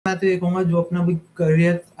मैं तो ये कहूँगा जो अपना भी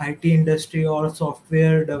करियर आईटी इंडस्ट्री और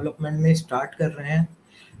सॉफ्टवेयर डेवलपमेंट में स्टार्ट कर रहे हैं,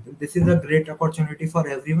 this is a great opportunity for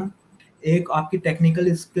everyone. एक आपकी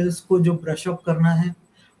टेक्निकल स्किल्स को जो ब्रश अप करना है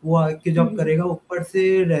वो AccioJob करेगा। ऊपर से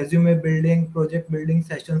resume building, project building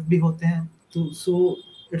sessions भी होते हैं, तो so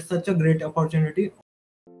it's such a great opportunity.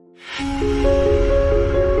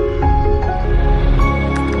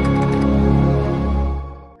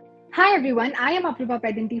 Hi everyone, I am Apuroopa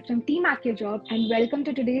from Team AccioJob and welcome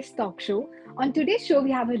to today's talk show. On today's show,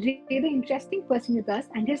 we have a really interesting person with us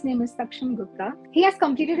and his name is Saksham Gupta. He has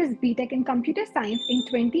completed his B.Tech in Computer Science in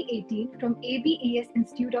 2018 from ABES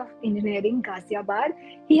Institute of Engineering, Ghaziabad.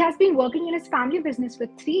 He has been working in his family business for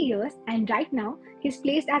 3 years and right now he's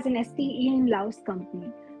placed as an STE in Lowe's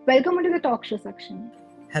company. Welcome to the talk show, Saksham.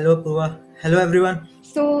 Hello Apuroopa. Hello everyone.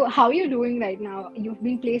 So how are you doing right now? You've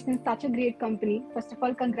been placed in such a great company. First of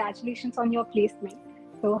all, congratulations on your placement.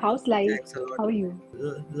 So how's life? Thanks a lot. How are you?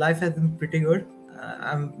 Life has been pretty good.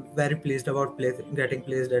 I'm very pleased about getting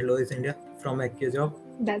placed at Lowe India from AccioJob.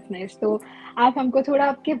 That's nice. So आप हमको थोड़ा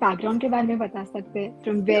आपके background के बारे में बता सकते हैं?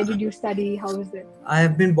 From where did you study? How was it? I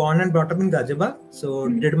have been born and brought up in Ghaziabad. So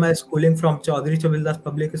did my schooling from Chaudhary Chabildas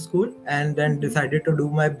Public School and then decided to do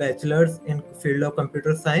my bachelor's in field of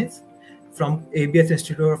computer science from ABES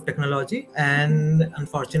Institute of Technology. And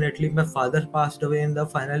unfortunately, my father passed away in the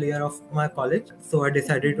final year of my college. So I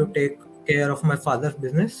decided to take care of my father's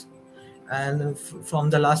business. And from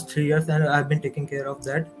the last 3 years, and I've been taking care of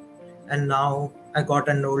that. And now I got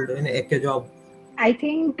enrolled in AccioJob. I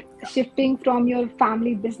think shifting from your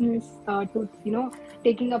family business to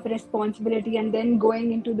taking up responsibility and then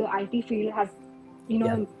going into the IT field has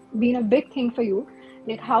been a big thing for you.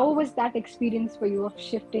 Like, how was that experience for you of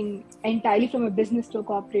shifting entirely from a business to a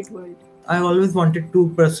corporate world? I always wanted to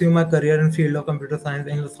pursue my career in field of computer science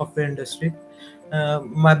in the software industry.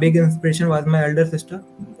 My big inspiration was my elder sister,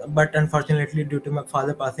 but unfortunately due to my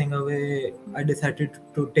father passing away, I decided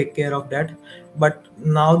to take care of that. But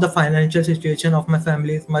now the financial situation of my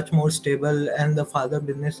family is much more stable and the father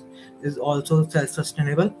business is also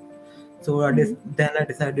self-sustainable. So then I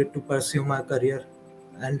decided to pursue my career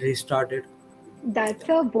and restart it. That's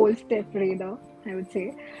a bold step, Reda, I would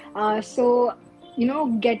say. So,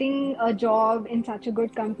 getting a job in such a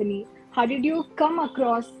good company, how did you come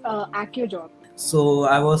across AccioJob? So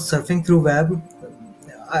I was surfing through web.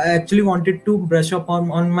 I actually wanted to brush up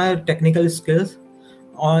on my technical skills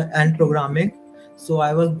and programming. So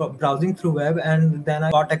I was browsing through web and then I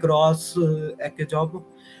got across AccioJob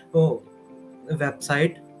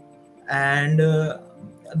website. And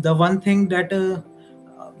the one thing that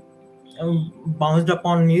bounced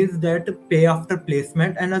upon me is that pay after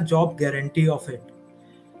placement and a job guarantee of it.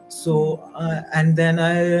 So and then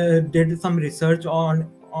I did some research on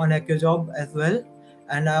AccioJob as well,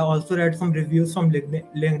 and I also read some reviews from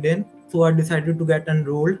LinkedIn. So I decided to get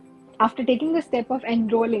enrolled. After taking the step of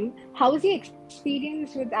enrolling, how was the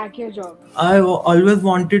experience with AccioJob? I always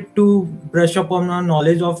wanted to brush up on my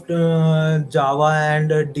knowledge of Java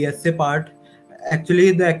and DSA part.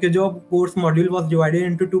 Actually, the AccioJob course module was divided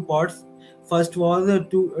into 2 parts. First was a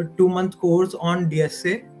 2-month course on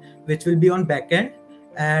DSA, which will be on backend,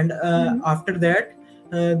 and after that,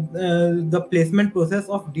 the placement process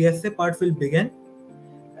of DSA part will begin.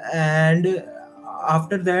 And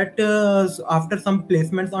after that, after some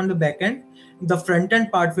placements on the backend, the front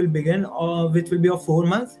end part will begin, which will be of 4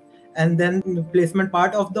 months, and then the placement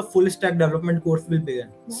part of the full stack development course will begin.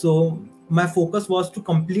 So my focus was to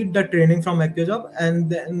complete the training from AccioJob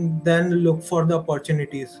and then look for the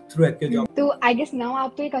opportunities through AccioJob. So I guess now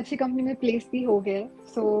आप तो एक अच्छी company में place भी हो गए.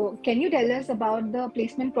 So can you tell us about the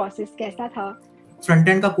placement process? कैसा था? फ्रंट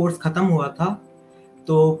एंड का कोर्स खत्म हुआ था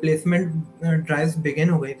तो प्लेसमेंट ड्राइव्स बिगिन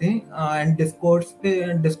हो गई थी एंड डिस्कॉर्ड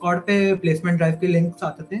पे प्लेसमेंट ड्राइव के लिंक्स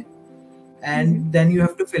आते थे and then you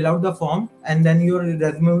have to fill out the form and then your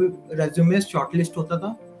resume shortlist होता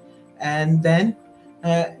था and then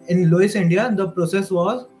in Lowe's India the process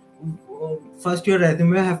was first your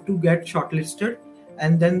resume have to get shortlisted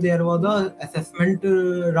and then there was a assessment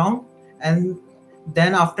round and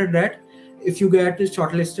then after that if you get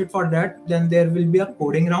shortlisted for that then there will be a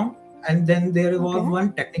coding round and then there was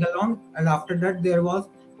one technical round and after that there was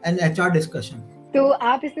an HR discussion. तो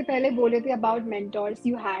आप इससे पहले बोले थे about mentors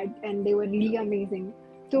you had and they were really amazing.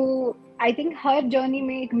 तो I think her journey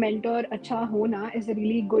में एक mentor अच्छा होना is a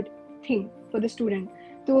really good thing for the student.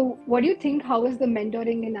 So what do you think, how was the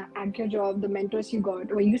mentoring in AccioJob, the mentors you got,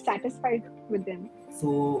 were you satisfied with them? So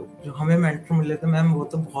जो हमें mentor मिले थे ma'am वो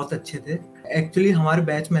तो बहुत अच्छे थे. Actually हमारे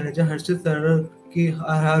बैच मैनेजर हर्षित सर की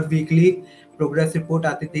हर वीकली प्रोग्रेस रिपोर्ट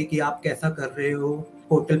आती थी कि आप कैसा कर रहे हो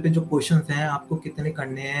पोर्टल पे जो क्वेश्चंस हैं आपको कितने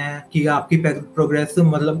करने हैं, कि आपकी प्रोग्रेस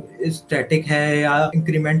मतलब स्टैटिक है या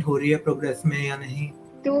इंक्रीमेंट हो रही है प्रोग्रेस में या नहीं।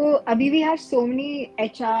 तो अभी we have so many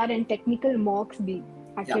HR and technical मॉक्स भी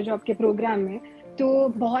AccioJob के प्रोग्राम में, तो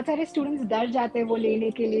बहुत सारे स्टूडेंट्स डर जाते हैं वो लेने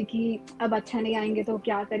के लिए कि अब अच्छा नहीं आएंगे तो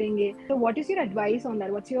क्या करेंगे। तो what is your advice on that,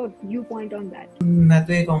 what's your view point on that? मैं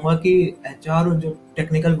तो ये कहूँगा कि एचआर और जो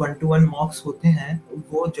टेक्निकल 1-to-1 मॉक्स होते हैं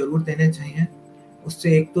वो जरूर देने चाहिए।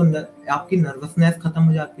 उससे एक तो आपकी नर्वसनेस खत्म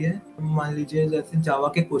हो जाती है। मान लीजिए जैसे जावा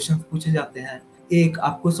के क्वेश्चन पूछे जाते हैं, एक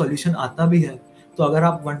आपको सॉल्यूशन आता भी है, तो अगर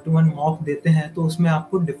आप 1-to-1 मॉक देते हैं तो उसमें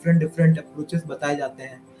आपको डिफरेंट अप्रोचेस बताए जाते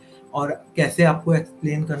हैं और कैसे आपको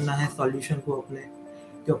एक्सप्लेन करना है सॉल्यूशन को अपने,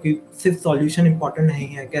 क्योंकि सिर्फ सॉल्यूशन इम्पोर्टेंट नहीं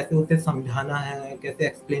है, कैसे उसे समझाना है, कैसे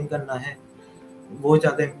एक्सप्लेन करना है, वो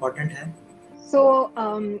ज़्यादा इम्पोर्टेंट है। So,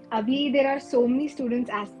 abhi there are so many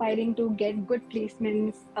students aspiring to get good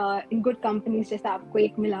placements in good companies जैसा आपको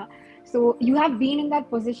एक मिला. So you have been in that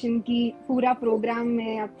position कि पूरा program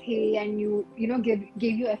में आप थे and you know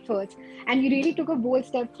gave your efforts and you really took a bold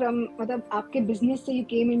step from मतलब आपके business से you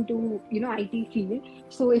came into IT field.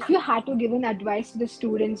 So if you had to give an advice to the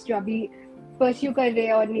students जो अभी pursue कर रहे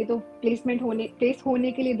हैं और नहीं तो प्लेस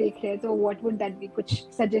होने के लिए देख रहे हैं, तो व्हाट वुड दैट बी, कुछ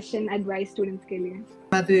सजेशन एडवाइस स्टूडेंट्स के लिए?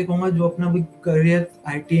 मैं तो ये कहूँगा जो अपना भी करियर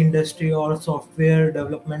आईटी इंडस्ट्री और सॉफ्टवेयर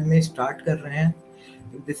डेवलपमेंट में स्टार्ट कर रहे हैं,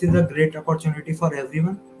 this is a great opportunity for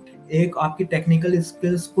everyone. एक आपकी टेक्निकल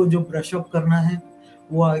स्किल्स को जो ब्रश अप करना है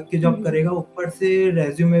वो AccioJob करेगा, ऊपर से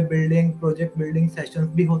resume building, project building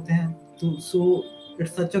sessions भी होते हैं, तो so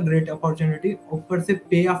it's such a great opportunity. ऊपर से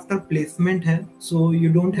पे आफ्टर प्लेसमेंट है, so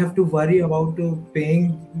you don't have to worry about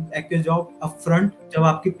paying AccioJob upfront. जब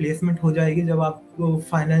आपकी प्लेसमेंट हो जाएगी, जब आप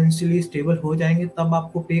फाइनेंशियली स्टेबल हो जाएंगे, तब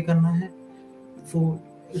आपको पे करना है। So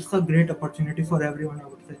it's a great opportunity for everyone, I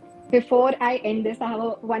would say. Before I end this, I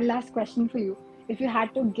have one last question for you. If you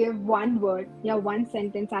had to give one word या one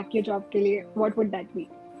sentence AccioJob के लिए, what would that be?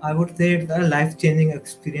 I would say it's a life-changing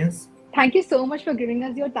experience. Thank you so much for giving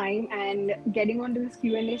us your time and getting onto this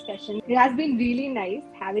Q&A session. It has been really nice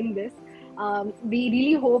having this. We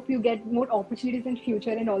really hope you get more opportunities in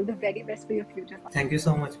future and all the very best for your future. Thank you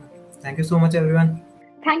so much. Thank you so much, everyone.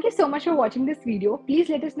 Thank you so much for watching this video.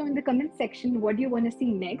 Please let us know in the comment section what you want to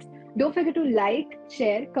see next. Don't forget to like,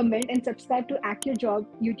 share, comment, and subscribe to AccioJob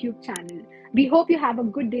YouTube channel. We hope you have a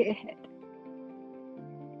good day ahead.